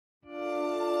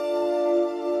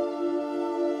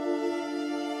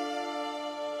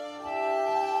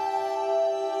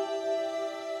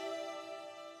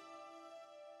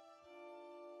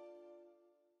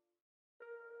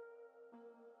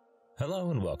Hello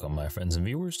and welcome, my friends and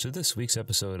viewers, to this week's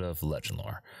episode of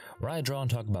Legendlore, where I draw and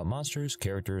talk about monsters,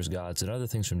 characters, gods, and other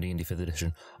things from D&D 5th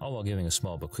edition, all while giving a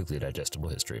small but quickly digestible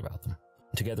history about them.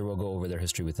 Together we'll go over their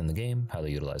history within the game, how they're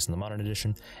utilized in the modern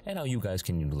edition, and how you guys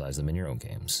can utilize them in your own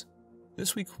games.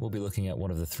 This week we'll be looking at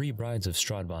one of the three brides of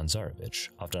Strahd Von Zarovich,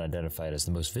 often identified as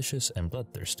the most vicious and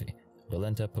bloodthirsty,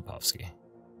 Volenta Popofsky.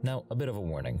 Now, a bit of a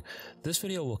warning, this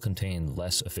video will contain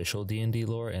less official D&D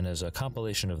lore and is a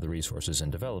compilation of the resources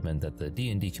and development that the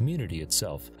D&D community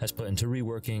itself has put into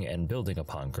reworking and building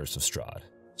upon Curse of Strahd.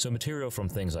 So material from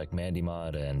things like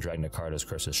Mandymod and Dragnacarta's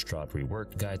Curse of Strahd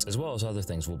reworked guides, as well as other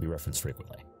things, will be referenced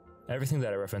frequently. Everything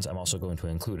that I reference I'm also going to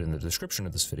include in the description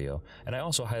of this video, and I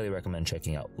also highly recommend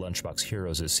checking out Lunchbox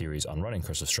Heroes' series on running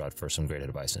Curse of Strahd for some great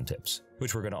advice and tips,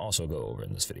 which we're going to also go over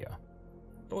in this video.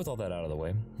 But with all that out of the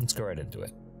way, let's go right into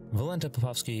it. Volenta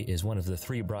Popofsky is one of the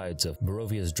three brides of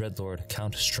Barovia's dreadlord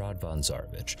Count Strahd Von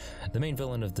Zarovich, the main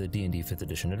villain of the D&D 5th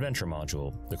edition adventure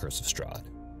module, The Curse of Strahd.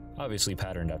 Obviously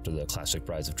patterned after the classic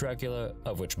brides of Dracula,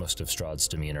 of which most of Strahd's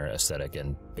demeanor, aesthetic,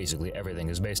 and basically everything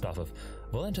is based off of,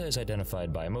 Volenta is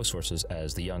identified by most sources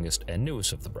as the youngest and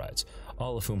newest of the brides,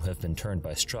 all of whom have been turned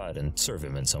by Strahd and serve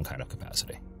him in some kind of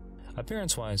capacity.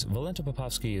 Appearance-wise, Volenta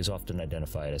Popofsky is often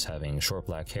identified as having short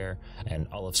black hair, an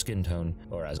olive skin tone,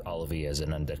 or as olivey as an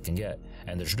undead can get,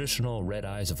 and the traditional red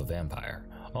eyes of a vampire,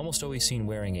 almost always seen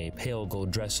wearing a pale gold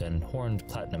dress and horned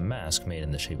platinum mask made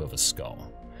in the shape of a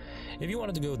skull. If you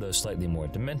wanted to go the slightly more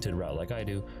demented route like I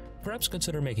do, perhaps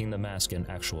consider making the mask an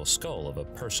actual skull of a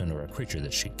person or a creature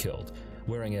that she killed,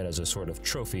 wearing it as a sort of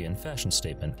trophy and fashion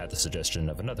statement at the suggestion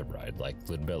of another bride like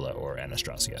Ludmilla or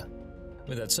Anastasia.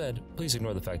 With that said, please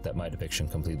ignore the fact that my depiction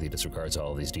completely disregards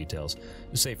all of these details,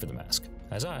 save for the mask,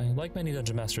 as I, like many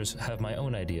dungeon masters, have my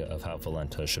own idea of how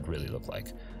Volenta should really look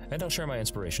like, and I'll share my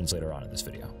inspirations later on in this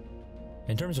video.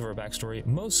 In terms of her backstory,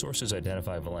 most sources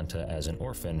identify Volenta as an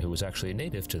orphan who was actually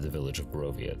native to the village of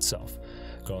Barovia itself,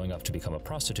 growing up to become a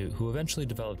prostitute who eventually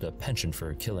developed a penchant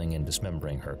for killing and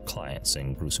dismembering her clients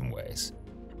in gruesome ways.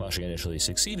 While she initially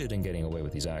succeeded in getting away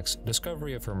with these acts,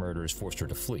 discovery of her murders forced her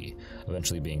to flee,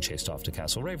 eventually being chased off to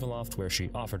Castle Ravenloft, where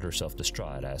she offered herself to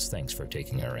Strahd as thanks for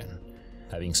taking her in.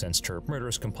 Having sensed her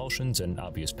murderous compulsions and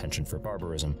obvious penchant for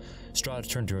barbarism, Strahd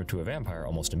turned her into a vampire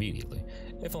almost immediately,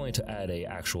 if only to add an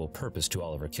actual purpose to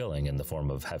all of her killing in the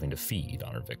form of having to feed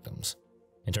on her victims.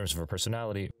 In terms of her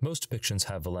personality, most depictions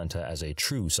have Volenta as a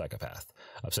true psychopath,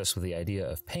 obsessed with the idea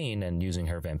of pain and using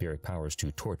her vampiric powers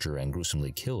to torture and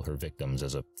gruesomely kill her victims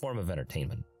as a form of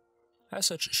entertainment. As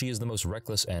such, she is the most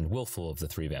reckless and willful of the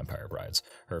three vampire brides,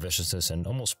 her viciousness and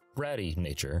almost bratty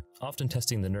nature often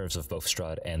testing the nerves of both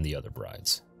Strahd and the other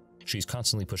brides. She's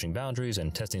constantly pushing boundaries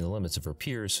and testing the limits of her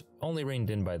peers, only reined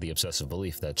in by the obsessive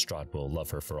belief that Strahd will love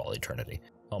her for all eternity,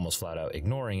 almost flat out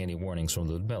ignoring any warnings from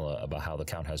Ludmilla about how the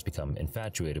Count has become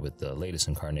infatuated with the latest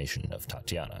incarnation of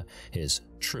Tatiana, his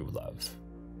true love.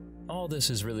 All this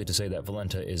is really to say that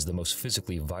Volenta is the most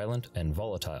physically violent and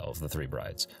volatile of the three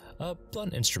brides, a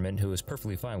blunt instrument who is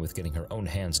perfectly fine with getting her own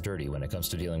hands dirty when it comes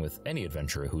to dealing with any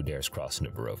adventurer who dares cross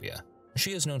into Barovia.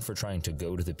 She is known for trying to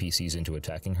goad the PCs into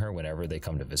attacking her whenever they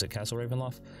come to visit Castle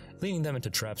Ravenloft, leading them into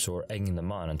traps or egging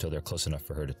them on until they're close enough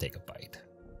for her to take a bite.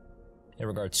 In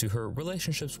regards to her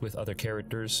relationships with other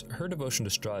characters, her devotion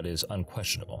to Strahd is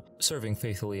unquestionable, serving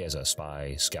faithfully as a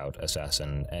spy, scout,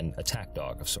 assassin, and attack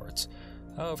dog of sorts.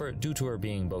 However, due to her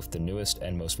being both the newest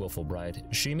and most willful bride,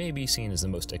 she may be seen as the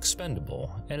most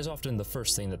expendable, and is often the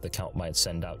first thing that the Count might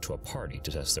send out to a party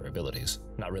to test their abilities,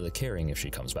 not really caring if she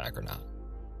comes back or not.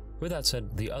 With that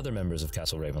said, the other members of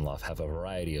Castle Ravenloft have a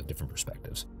variety of different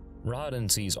perspectives. Rahadin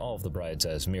sees all of the brides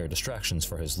as mere distractions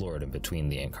for his lord in between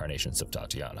the incarnations of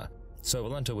Tatiana, so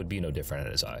Volenta would be no different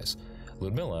in his eyes.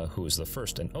 Ludmilla, who is the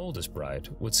first and oldest bride,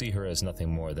 would see her as nothing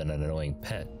more than an annoying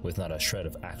pet with not a shred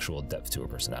of actual depth to her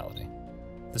personality.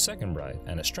 The second bride,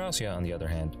 Anastasia, on the other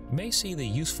hand, may see the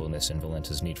usefulness in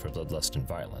Volenta's need for bloodlust and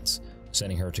violence,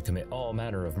 sending her to commit all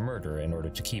manner of murder in order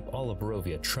to keep all of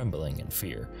Barovia trembling in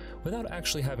fear, without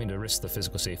actually having to risk the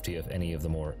physical safety of any of the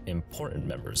more important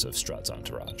members of Strahd's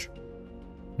entourage.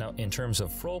 Now, in terms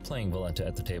of role-playing Volenta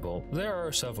at the table, there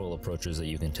are several approaches that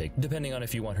you can take, depending on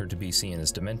if you want her to be seen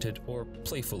as demented or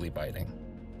playfully biting.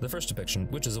 The first depiction,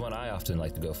 which is the one I often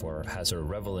like to go for, has her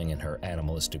reveling in her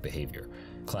animalistic behavior,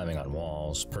 climbing on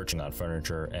walls, perching on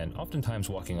furniture, and oftentimes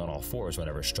walking on all fours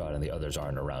whenever Strahd and the others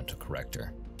aren't around to correct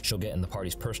her. She'll get in the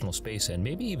party's personal space and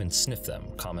maybe even sniff them,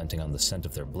 commenting on the scent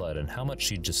of their blood and how much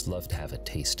she'd just love to have a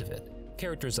taste of it.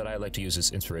 Characters that I like to use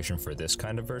as inspiration for this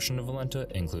kind of version of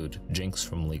Volenta include Jinx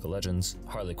from League of Legends,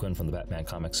 Harley Quinn from the Batman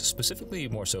comics, specifically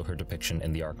more so her depiction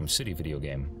in the Arkham City video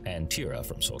game, and Tira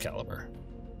from Soul Calibur.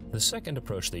 The second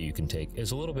approach that you can take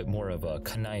is a little bit more of a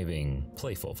conniving,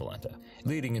 playful Volenta,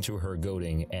 leading into her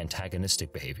goading,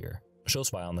 antagonistic behavior. She'll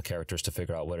spy on the characters to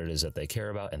figure out what it is that they care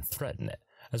about and threaten it,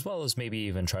 as well as maybe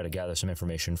even try to gather some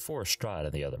information for Strahd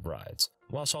and the other brides,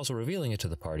 whilst also revealing it to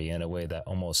the party in a way that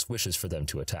almost wishes for them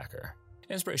to attack her.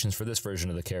 Inspirations for this version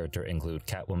of the character include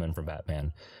Catwoman from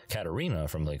Batman, Katarina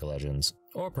from League of Legends,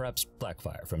 or perhaps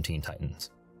Blackfire from Teen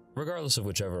Titans. Regardless of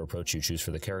whichever approach you choose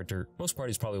for the character, most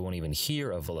parties probably won't even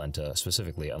hear of Volenta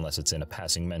specifically unless it's in a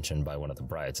passing mention by one of the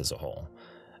brides as a whole.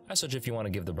 As such, if you want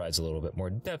to give the brides a little bit more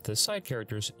depth as side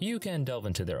characters, you can delve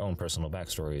into their own personal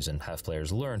backstories and have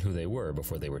players learn who they were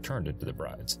before they were turned into the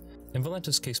brides. In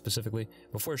Volenta's case specifically,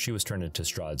 before she was turned into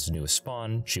Strahd's newest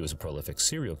spawn, she was a prolific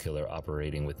serial killer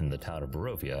operating within the town of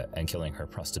Barovia and killing her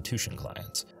prostitution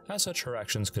clients. As such, her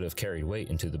actions could have carried weight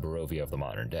into the Barovia of the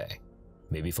modern day.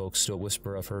 Maybe folks still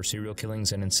whisper of her serial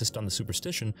killings and insist on the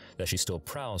superstition that she still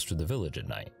prowls through the village at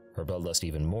night, her bloodlust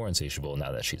even more insatiable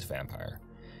now that she's a vampire.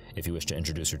 If you wish to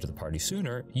introduce her to the party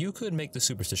sooner, you could make the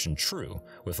superstition true,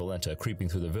 with Volenta creeping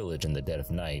through the village in the dead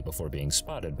of night before being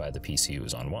spotted by the PC who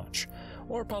is on watch,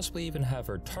 or possibly even have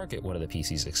her target one of the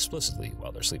PCs explicitly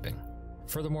while they're sleeping.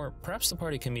 Furthermore, perhaps the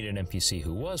party can meet an NPC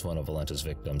who was one of Volenta's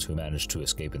victims who managed to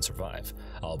escape and survive,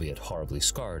 albeit horribly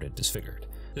scarred and disfigured.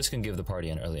 This can give the party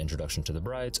an early introduction to the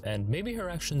brides, and maybe her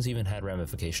actions even had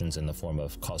ramifications in the form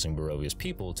of causing Barovia's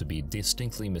people to be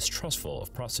distinctly mistrustful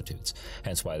of prostitutes,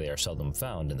 hence why they are seldom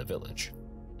found in the village.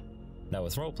 Now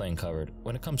with role-playing covered,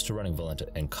 when it comes to running Volenta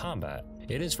in combat,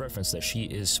 it is referenced that she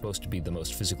is supposed to be the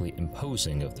most physically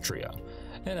imposing of the trio,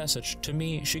 and as such, to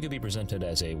me, she could be presented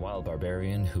as a wild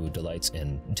barbarian who delights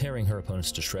in tearing her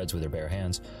opponents to shreds with her bare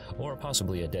hands, or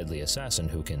possibly a deadly assassin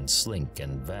who can slink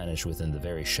and vanish within the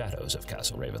very shadows of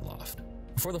Castle Ravenloft.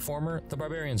 For the former, the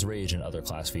barbarian's rage and other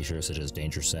class features such as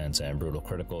danger sense and brutal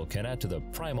critical can add to the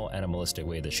primal animalistic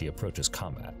way that she approaches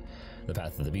combat, the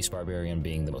Path of the Beast barbarian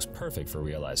being the most perfect for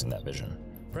realizing that vision.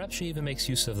 Perhaps she even makes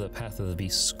use of the Path of the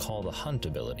Beast's Call the Hunt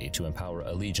ability to empower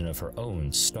a legion of her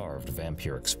own starved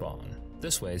vampiric spawn.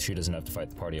 This way, she doesn't have to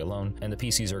fight the party alone, and the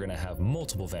PCs are going to have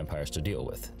multiple vampires to deal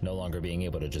with, no longer being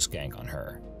able to just gank on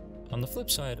her. On the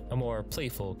flip side, a more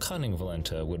playful, cunning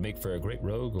Volenta would make for a great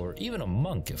rogue or even a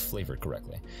monk if flavored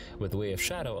correctly, with the Way of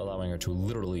Shadow allowing her to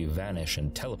literally vanish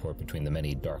and teleport between the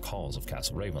many dark halls of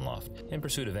Castle Ravenloft in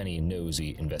pursuit of any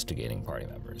nosy, investigating party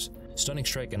members. Stunning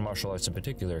Strike and martial arts in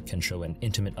particular can show an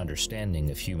intimate understanding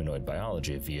of humanoid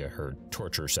biology via her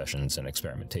torture sessions and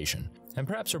experimentation, and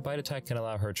perhaps her bite attack can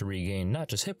allow her to regain not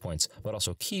just hit points, but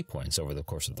also key points over the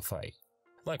course of the fight.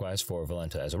 Likewise, for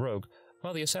Volenta as a rogue,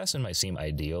 while the assassin might seem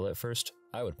ideal at first,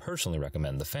 I would personally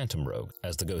recommend the Phantom Rogue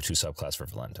as the go-to subclass for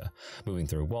Volenta, moving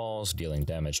through walls, dealing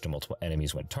damage to multiple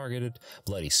enemies when targeted,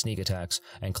 bloody sneak attacks,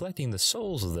 and collecting the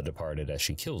souls of the departed as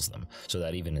she kills them, so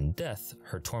that even in death,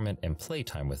 her torment and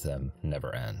playtime with them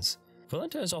never ends.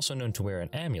 Volenta is also known to wear an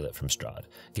amulet from Strahd,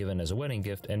 given as a wedding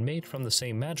gift and made from the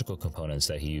same magical components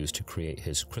that he used to create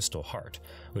his Crystal Heart,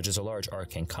 which is a large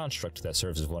arcane construct that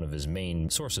serves as one of his main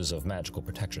sources of magical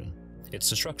protection. Its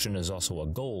destruction is also a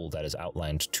goal that is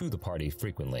outlined to the party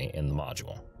frequently in the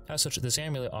module. As such, this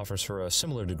amulet offers her a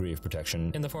similar degree of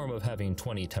protection in the form of having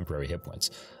 20 temporary hit points,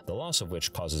 the loss of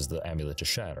which causes the amulet to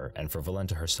shatter and for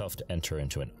Volenta herself to enter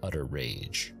into an utter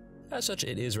rage. As such,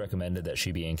 it is recommended that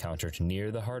she be encountered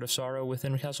near the Heart of Sorrow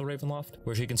within Castle Ravenloft,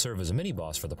 where she can serve as a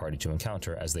mini-boss for the party to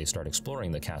encounter as they start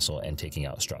exploring the castle and taking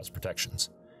out Strahd's protections.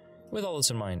 With all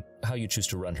this in mind, how you choose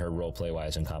to run her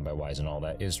roleplay-wise and combat-wise and all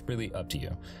that is really up to you,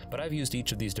 but I've used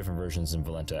each of these different versions in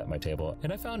Volenta at my table,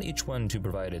 and I found each one to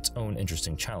provide its own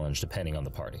interesting challenge depending on the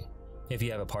party. If you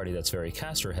have a party that's very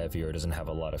caster-heavy or doesn't have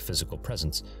a lot of physical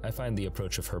presence, I find the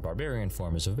approach of her barbarian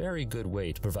form is a very good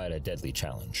way to provide a deadly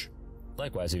challenge.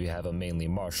 Likewise, if you have a mainly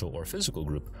martial or physical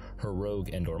group, her rogue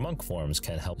and or monk forms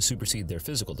can help supersede their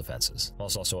physical defenses,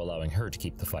 whilst also allowing her to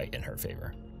keep the fight in her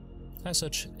favor. As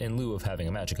such, in lieu of having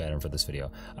a magic item for this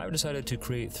video, I've decided to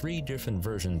create 3 different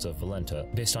versions of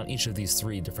Volenta based on each of these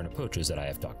 3 different approaches that I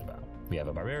have talked about. We have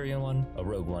a barbarian one, a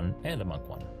rogue one, and a monk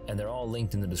one, and they're all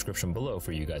linked in the description below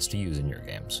for you guys to use in your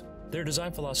games. Their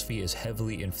design philosophy is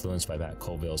heavily influenced by Matt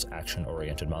Colville's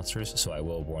action-oriented monsters, so I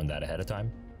will warn that ahead of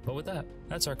time. But with that,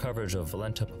 that's our coverage of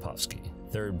Volenta Popofsky,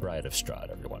 third bride of Strahd,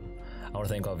 everyone. I want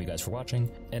to thank all of you guys for watching,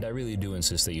 and I really do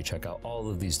insist that you check out all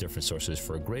of these different sources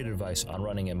for great advice on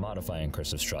running and modifying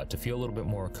Curse of Strahd to feel a little bit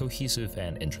more cohesive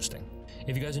and interesting.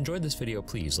 If you guys enjoyed this video,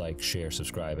 please like, share,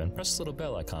 subscribe, and press the little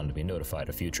bell icon to be notified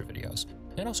of future videos.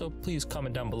 And also, please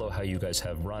comment down below how you guys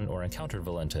have run or encountered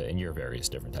Volenta in your various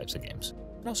different types of games.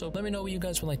 And also, let me know what you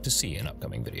guys would like to see in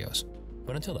upcoming videos.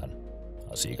 But until then,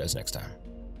 I'll see you guys next time.